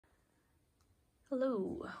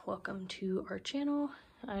Hello, welcome to our channel.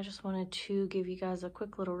 I just wanted to give you guys a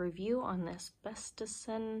quick little review on this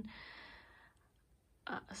Bestisan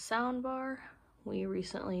Soundbar. We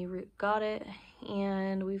recently got it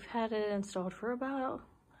and we've had it installed for about,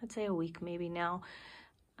 I'd say a week maybe now.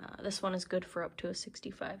 This one is good for up to a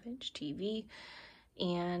 65-inch TV,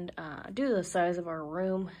 and due to the size of our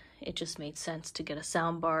room, it just made sense to get a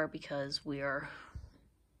soundbar because we are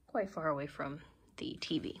quite far away from the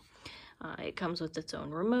TV. It comes with its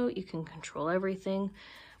own remote. You can control everything.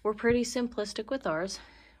 We're pretty simplistic with ours.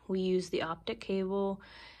 We use the optic cable,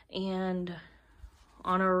 and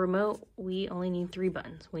on our remote, we only need 3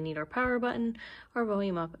 buttons. We need our power button, our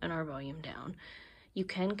volume up, and our volume down. You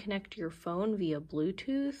can connect your phone via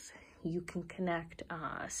Bluetooth. You can connect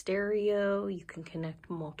stereo. You can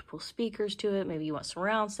connect multiple speakers to it. Maybe you want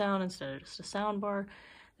surround sound instead of just a sound bar.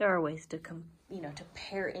 There are ways to to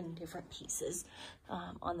pair in different pieces.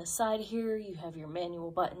 On the side here, you have your manual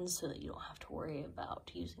buttons so that you don't have to worry about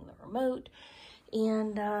using the remote.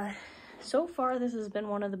 And so far, this has been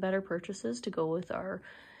one of the better purchases to go with our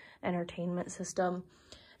entertainment system.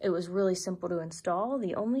 It was really simple to install.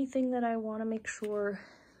 The only thing that I want to make sure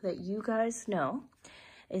that you guys know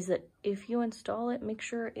is that if you install it, make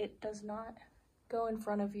sure it does not go in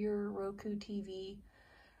front of your Roku TV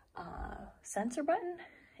sensor button.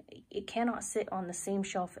 It cannot sit on the same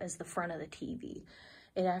shelf as the front of the TV.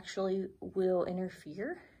 It actually will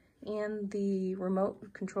interfere, and the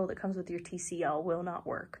remote control that comes with your TCL will not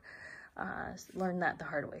work. Learned that the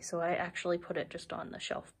hard way. So I actually put it just on the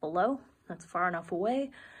shelf below. That's far enough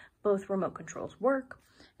away. Both remote controls work,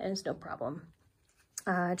 and it's no problem.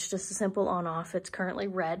 It's just a simple on-off. It's currently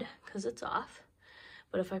red because it's off,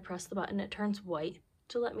 but if I press the button, it turns white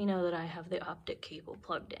to let me know that I have the optic cable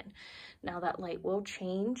plugged in. Now that light will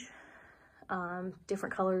change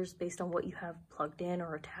different colors based on what you have plugged in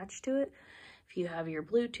or attached to it. If you have your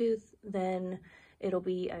Bluetooth, then it'll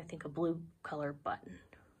be, I think, a blue color button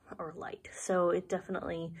or light. So it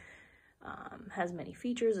definitely has many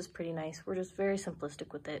features. It's pretty nice. We're just very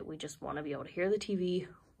simplistic with it. We just want to be able to hear the TV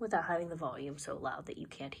without having the volume so loud that you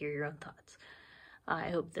can't hear your own thoughts. I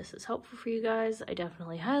hope this is helpful for you guys. I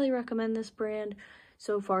definitely highly recommend this brand.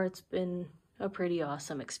 So far, it's been a pretty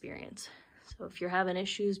awesome experience. So if you're having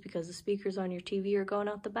issues because the speakers on your TV are going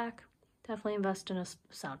out the back, definitely invest in a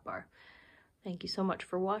soundbar. Thank you so much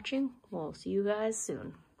for watching. We'll see you guys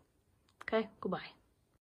soon. Okay, goodbye.